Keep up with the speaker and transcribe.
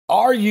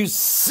Are you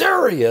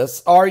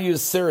serious? Are you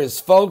serious,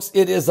 folks?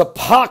 It is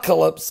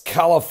Apocalypse,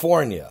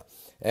 California.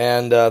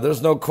 And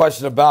there's no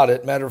question about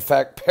it. Matter of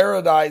fact,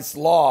 Paradise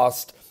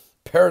Lost,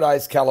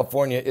 Paradise,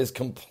 California is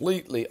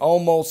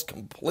almost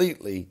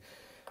completely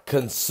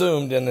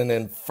consumed in an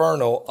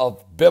inferno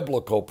of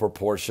biblical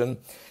proportion.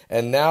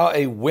 And now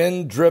a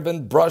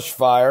wind-driven brush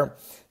fire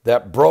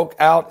that broke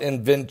out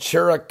in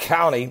Ventura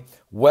County,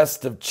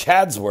 west of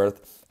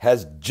Chadsworth,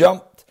 has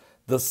jumped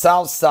the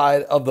south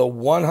side of the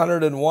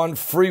 101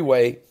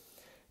 freeway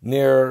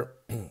near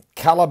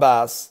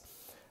Calabasas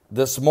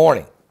this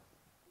morning.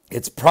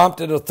 It's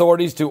prompted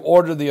authorities to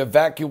order the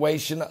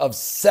evacuation of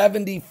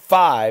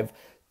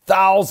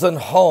 75,000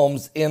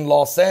 homes in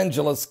Los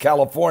Angeles,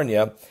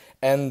 California,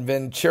 and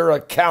Ventura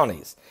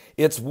counties.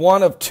 It's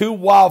one of two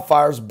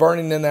wildfires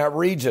burning in that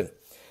region.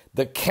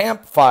 The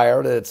Camp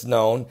Fire, that it's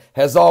known,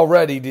 has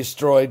already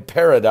destroyed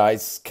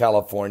Paradise,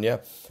 California.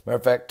 Matter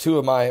of fact, two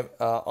of my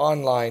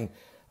online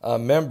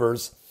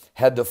members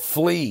had to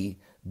flee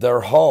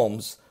their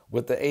homes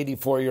with the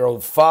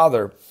 84-year-old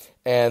father,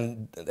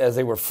 and as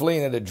they were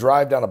fleeing, had to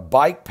drive down a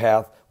bike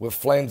path with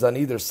flames on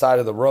either side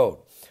of the road.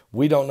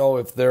 We don't know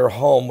if their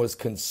home was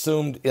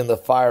consumed in the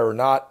fire or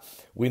not.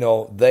 We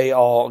know they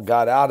all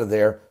got out of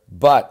there,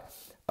 but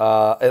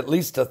at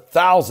least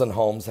 1,000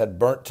 homes had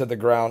burnt to the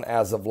ground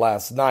as of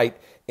last night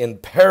in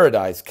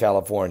Paradise,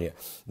 California.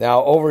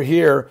 Now, over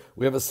here,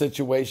 we have a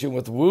situation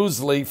with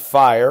Woosley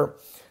Fire,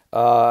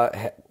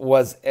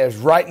 was as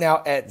right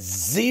now at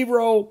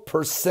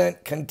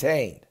 0%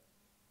 contained.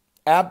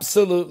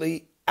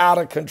 Absolutely out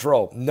of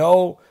control.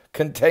 No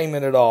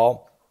containment at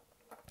all.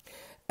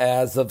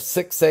 As of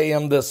 6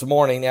 a.m. this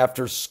morning,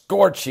 after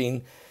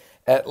scorching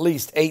at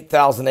least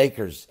 8,000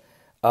 acres,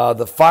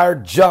 the fire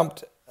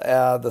jumped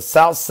the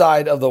south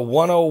side of the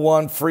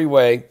 101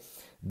 freeway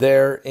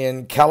there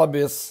in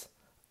Calabasas,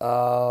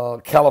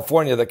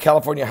 California. The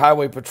California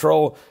Highway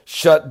Patrol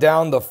shut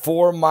down the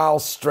 4-mile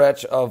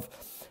stretch of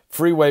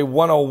Freeway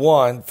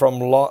 101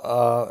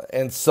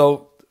 and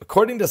so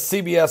according to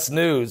CBS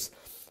News,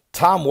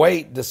 Tom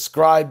Waite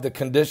described the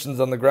conditions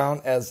on the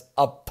ground as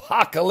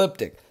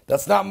apocalyptic.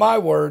 That's not my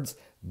words.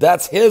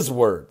 That's his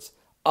words.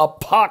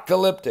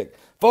 Apocalyptic.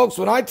 Folks,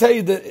 when I tell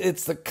you that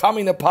it's the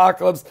coming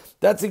apocalypse,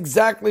 that's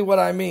exactly what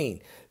I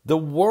mean. The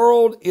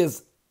world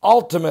is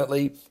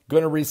ultimately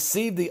going to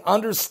receive the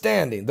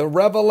understanding, the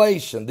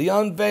revelation, the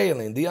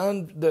unveiling,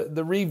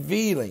 the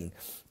revealing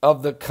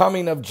of the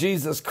coming of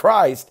Jesus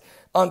Christ.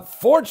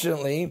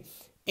 Unfortunately,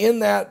 in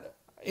that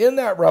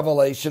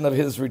revelation of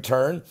his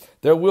return,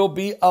 there will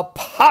be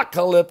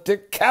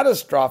apocalyptic,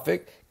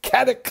 catastrophic,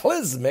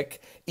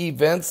 cataclysmic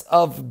events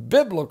of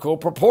biblical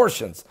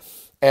proportions.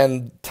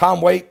 And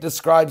Tom Waite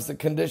describes the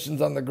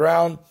conditions on the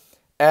ground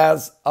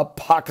as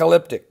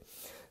apocalyptic.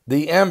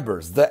 The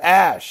embers, the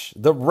ash,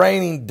 the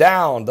raining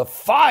down, the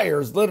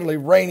fires literally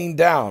raining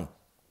down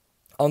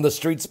on the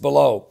streets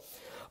below.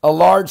 A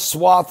large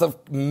swath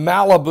of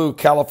Malibu,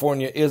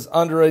 California, is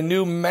under a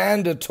new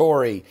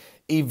mandatory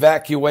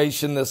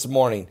evacuation this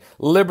morning.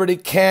 Liberty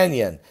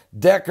Canyon,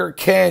 Decker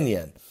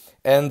Canyon,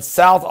 and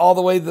south all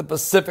the way to the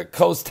Pacific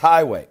Coast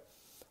Highway.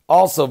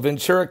 Also,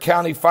 Ventura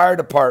County Fire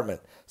Department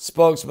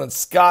spokesman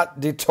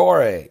Scott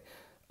DeTore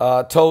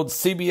told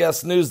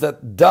CBS News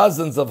that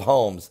dozens of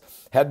homes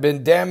had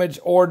been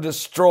damaged or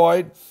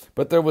destroyed,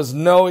 but there was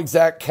no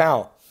exact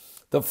count.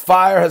 The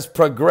fire has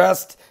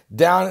progressed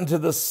down into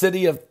the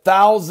city of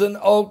Thousand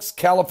Oaks,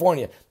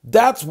 California.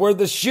 That's where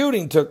the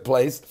shooting took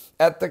place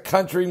at the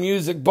country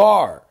music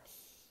bar.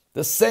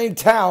 The same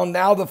town,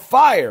 now the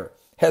fire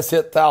has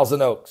hit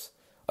Thousand Oaks.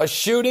 A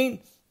shooting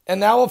and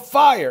now a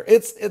fire.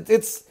 It's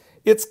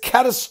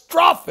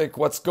catastrophic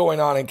what's going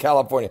on in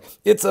California.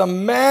 It's a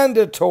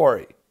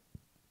mandatory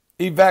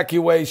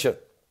evacuation.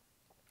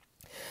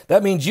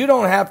 That means you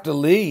don't have to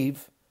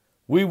leave.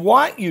 We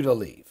want you to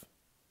leave,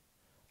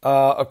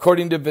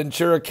 according to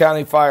Ventura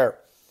County Fire.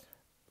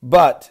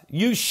 But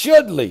you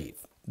should leave.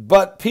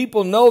 But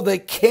people know they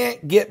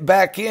can't get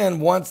back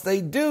in once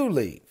they do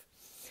leave.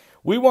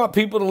 We want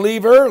people to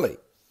leave early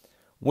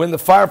when the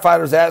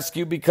firefighters ask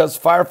you, because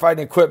firefighting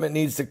equipment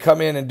needs to come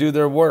in and do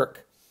their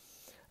work.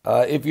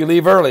 If you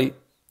leave early,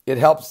 it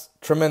helps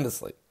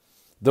tremendously.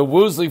 The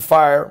Woosley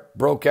fire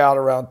broke out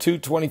around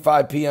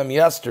 2:25 p.m.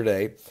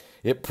 yesterday.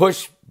 It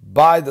pushed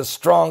by the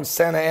strong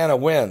Santa Ana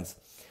winds,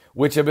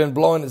 which have been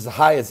blowing as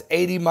high as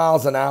 80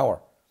 miles an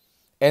hour.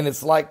 And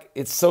it's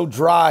so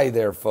dry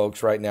there,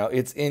 folks, right now.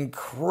 It's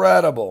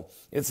incredible.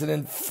 It's an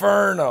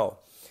inferno.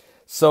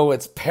 So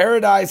it's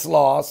Paradise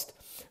Lost.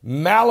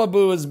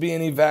 Malibu is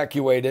being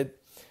evacuated.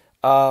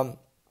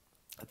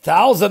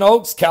 Thousand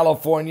Oaks,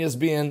 California is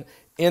being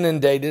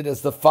inundated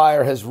as the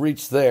fire has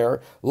reached there.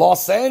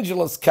 Los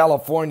Angeles,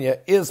 California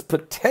is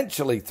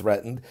potentially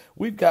threatened.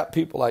 We've got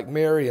people like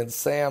Mary and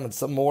Sam and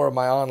some more of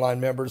my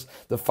online members.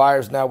 The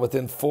fire's now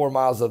within 4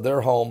 miles of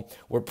their home.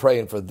 We're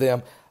praying for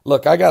them.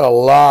 Look, I got a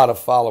lot of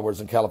followers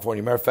in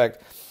California. Matter of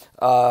fact,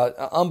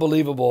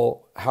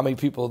 unbelievable how many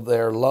people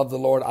there love the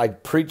Lord. I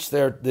preached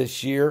there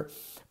this year.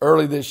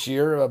 early this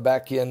year,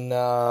 back in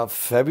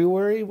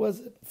February, was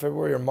it?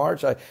 February or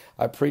March,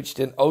 I preached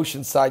in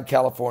Oceanside,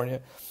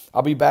 California.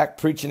 I'll be back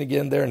preaching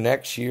again there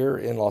next year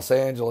in Los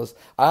Angeles.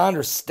 I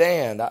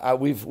understand.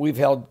 We've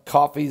held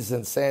coffees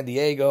in San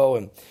Diego,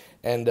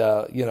 and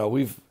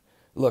we've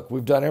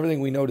done everything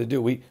we know to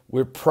do.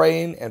 We're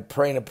praying and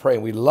praying and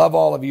praying. We love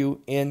all of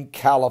you in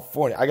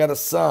California. I got a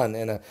son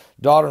and a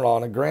daughter-in-law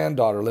and a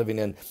granddaughter living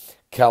in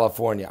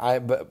California.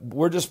 But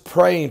we're just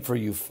praying for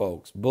you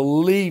folks.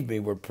 Believe me,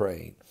 we're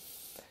praying.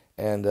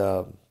 And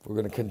we're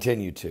going to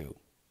continue to.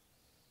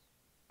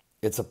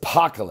 It's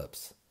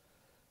Apocalypse,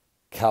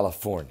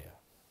 California.